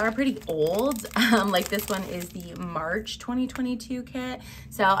these are pretty old. Like this one is the March 2022 kit.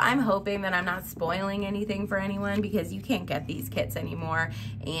 So I'm hoping that I'm not spoiling anything for anyone because you can't get these kits anymore.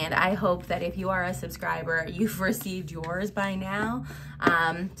 And I hope that if you are a subscriber, you've received yours by now.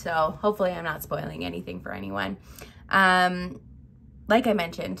 So hopefully I'm not spoiling anything for anyone. Like I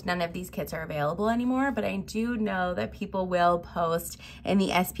mentioned, none of these kits are available anymore, but I do know that people will post in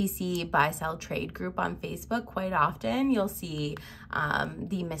the SPC buy sell trade group on Facebook quite often. You'll see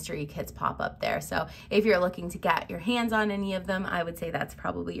the mystery kits pop up there. So if you're looking to get your hands on any of them, I would say that's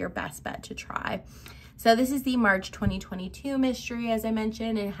probably your best bet to try. So this is the March 2022 mystery, as I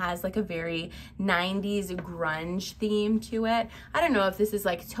mentioned. It has like a very 90s grunge theme to it. I don't know if this is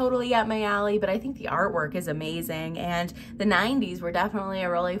like totally up my alley, but I think the artwork is amazing. And the 90s were definitely a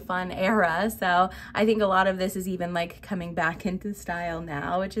really fun era. So I think a lot of this is even like coming back into style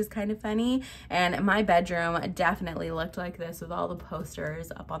now, which is kind of funny. And my bedroom definitely looked like this with all the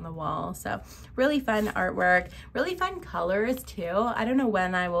posters up on the wall. So really fun artwork, really fun colors too. I don't know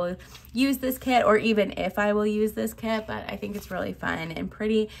when I will use this kit or even if I will use this kit, but I think it's really fun and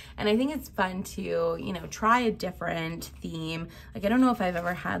pretty. And I think it's fun to, you know, try a different theme. Like, I don't know if I've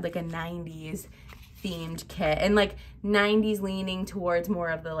ever had like a 90s themed kit and like 90s leaning towards more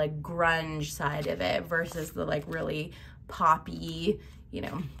of the like grunge side of it versus the like really poppy, you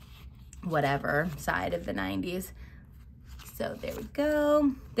know, whatever side of the 90s. So there we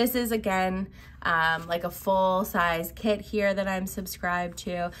go. This is again like a full size kit here that I'm subscribed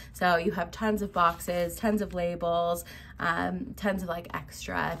to. So you have tons of boxes, tons of labels, tons of like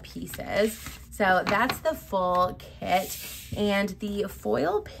extra pieces. So that's the full kit. And the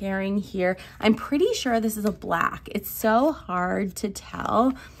foil pairing here, I'm pretty sure this is a black. It's so hard to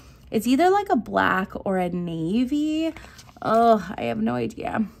tell. It's either like a black or a navy. Oh, I have no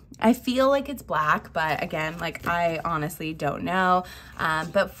idea. I feel like it's black, but again, like I honestly don't know.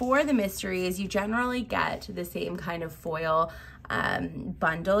 But for the mysteries, you generally get the same kind of foil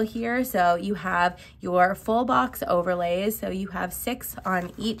bundle here. So you have your full box overlays. So you have 6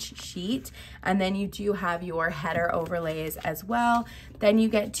 on each sheet, and then you do have your header overlays as well. Then you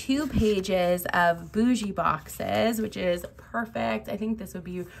get 2 pages of bougie boxes, which is perfect. I think this would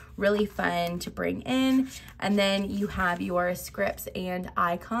be really fun to bring in. And then you have your scripts and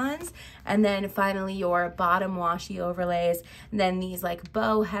icons. And then finally your bottom washi overlays. And then these like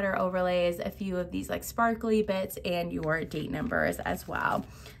bow header overlays, a few of these like sparkly bits, and your date numbers as well.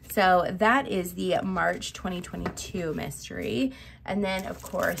 So that is the March 2022 mystery. And then of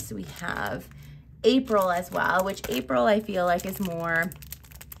course we have April as well, which April I feel like is more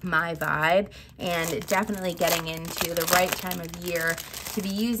my vibe and definitely getting into the right time of year to be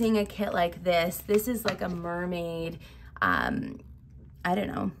using a kit like this. This is like a mermaid, I don't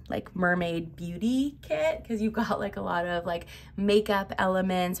know, like mermaid beauty kit, because you've got like a lot of like makeup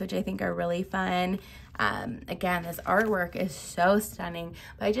elements, which I think are really fun. Again, this artwork is so stunning,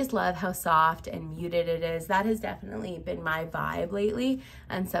 but I just love how soft and muted it is. That has definitely been my vibe lately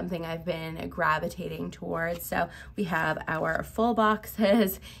and something I've been gravitating towards. So we have our full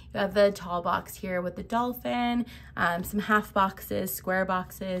boxes. You have the tall box here with the dolphin, some half boxes, square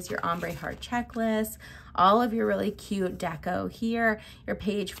boxes, your ombre heart checklist, all of your really cute deco here, your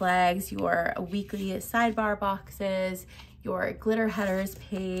page flags, your weekly sidebar boxes, your glitter headers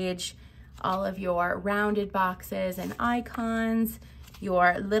page, all of your rounded boxes and icons,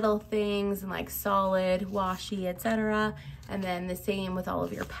 your little things and like solid, washi, etc. And then the same with all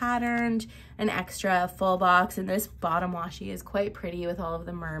of your patterned, an extra full box. And this bottom washi is quite pretty with all of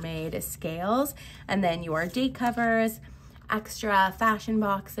the mermaid scales. And then your date covers, extra fashion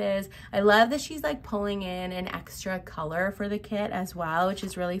boxes. I love that she's like pulling in an extra color for the kit as well, which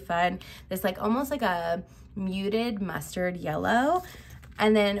is really fun. This like almost like a muted mustard yellow.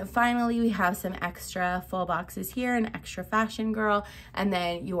 And then finally we have some extra full boxes here, an extra fashion girl, and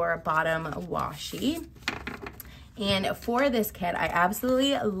then your bottom washi. And for this kit, I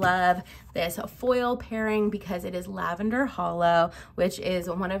absolutely love this foil pairing because it is lavender hollow, which is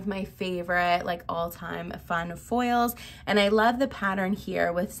one of my favorite like all-time fun foils. And I love the pattern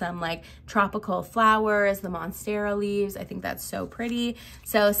here with some like tropical flowers, the monstera leaves. I think that's so pretty.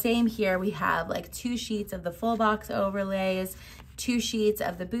 So same here, we have like 2 sheets of the full box overlays, 2 sheets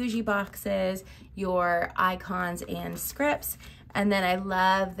of the bougie boxes, your icons and scripts. And then I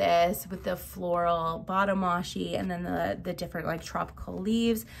love this with the floral bottom washi and then the different like tropical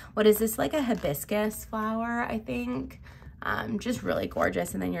leaves. What is this, like a hibiscus flower, I think? Just really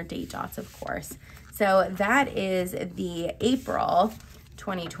gorgeous. And then your date dots, of course. So that is the April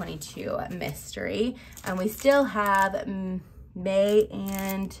 2022 mystery. And we still have May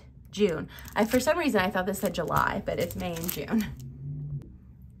and June. For some reason, I thought this said July, but it's May and June.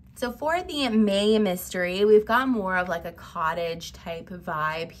 So for the May mystery, we've got more of like a cottage type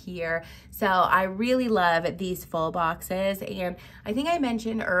vibe here. So I really love these full boxes. And I think I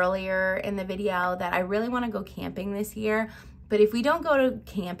mentioned earlier in the video that I really want to go camping this year. But if we don't go to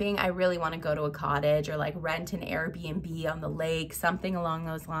camping, I really want to go to a cottage or like rent an Airbnb on the lake, something along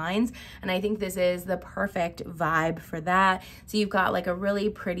those lines. And I think this is the perfect vibe for that. So you've got like a really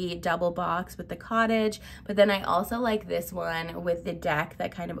pretty double box with the cottage, but then I also like this one with the deck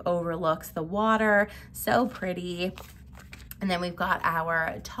that kind of overlooks the water. So pretty. And then we've got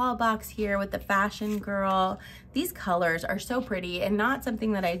our tall box here with the fashion girl. These colors are so pretty and not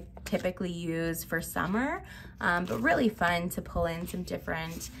something that I typically use for summer, but really fun to pull in some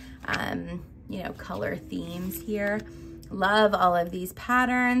different, you know, color themes here. Love all of these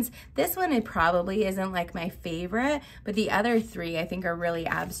patterns. This one, it probably isn't like my favorite, but the other 3 I think are really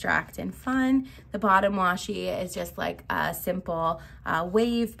abstract and fun. The bottom washi is just like a simple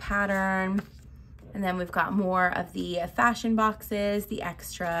wave pattern. And then we've got more of the fashion boxes, the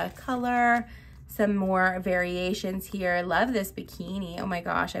extra color, some more variations here. Love this bikini. Oh my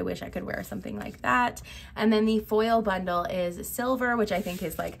gosh, I wish I could wear something like that. And then the foil bundle is silver, which I think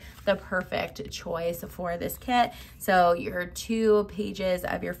is like the perfect choice for this kit. So your 2 pages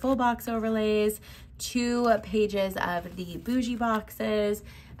of your full box overlays, 2 pages of the bougie boxes,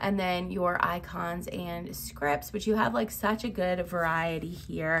 and then your icons and scripts, but you have like such a good variety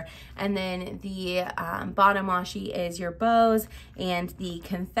here. And then the bottom washi is your bows and the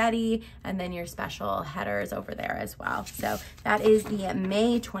confetti, and then your special headers over there as well. So that is the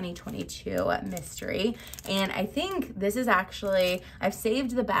May 2022 mystery. And I think this is actually, I've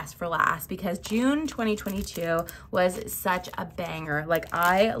saved the best for last because June 2022 was such a banger. Like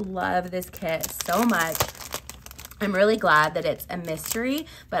I love this kit so much. I'm really glad that it's a mystery,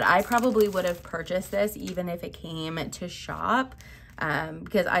 but I probably would have purchased this even if it came to shop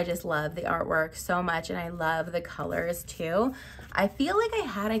because I just love the artwork so much and I love the colors too. I feel like I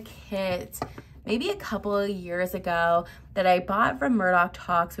had a kit maybe a couple of years ago that I bought from Murdoch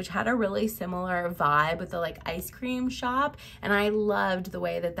Talks, which had a really similar vibe with the like ice cream shop. And I loved the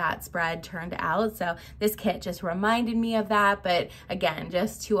way that that spread turned out. So this kit just reminded me of that, but again,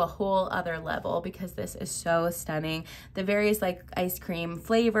 just to a whole other level because this is so stunning. The various like ice cream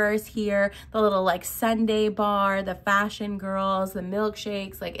flavors here, the little like sundae bar, the fashion girls, the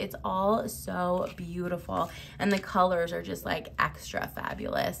milkshakes, like it's all so beautiful. And the colors are just like extra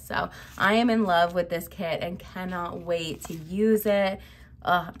fabulous. So I am in love with this kit and cannot wait to use it.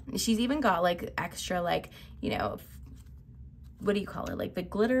 She's even got like extra like, you know, what do you call it? Like the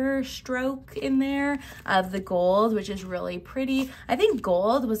glitter stroke in there of the gold, which is really pretty. I think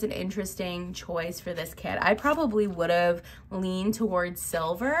gold was an interesting choice for this kit. I probably would have leaned towards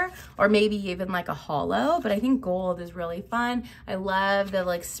silver or maybe even like a hollow, but I think gold is really fun. I love the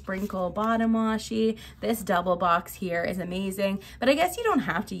like sprinkle bottom washi. This double box here is amazing, but I guess you don't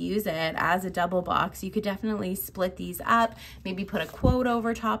have to use it as a double box. You could definitely split these up, maybe put a quote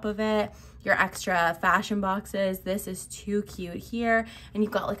over top of it. Your extra fashion boxes, this is too cute here. And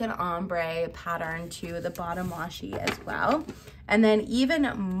you've got like an ombre pattern to the bottom washi as well. And then even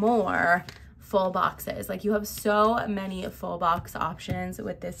more full boxes. Like you have so many full box options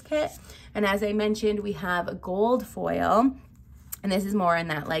with this kit. And as I mentioned, we have a gold foil. And this is more in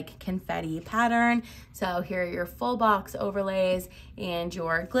that like confetti pattern. So here are your full box overlays and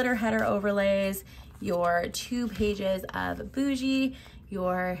your glitter header overlays, your 2 pages of bougie,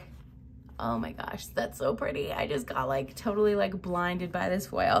 your Oh my gosh, that's so pretty. I just got like totally like blinded by this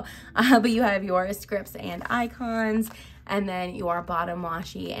foil. But you have your scripts and icons, and then your bottom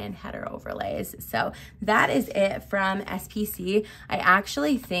washi and header overlays. So that is it from SPC. I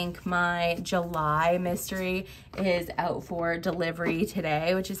actually think my July mystery is out for delivery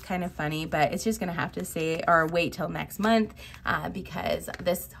today, which is kind of funny, but it's just gonna have to say or wait till next month because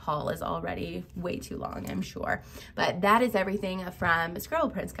this haul is already way too long, I'm sure. But that is everything from Scribble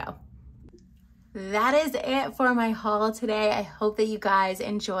Prints Co. That is it for my haul today. I hope that you guys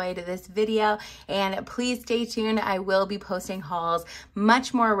enjoyed this video, and please stay tuned. I will be posting hauls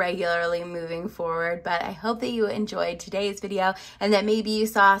much more regularly moving forward, but I hope that you enjoyed today's video and that maybe you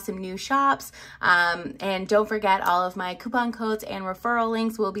saw some new shops. And don't forget, all of my coupon codes and referral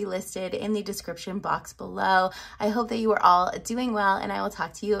links will be listed in the description box below. I hope that you are all doing well, and I will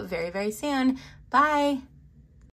talk to you very, very soon. Bye.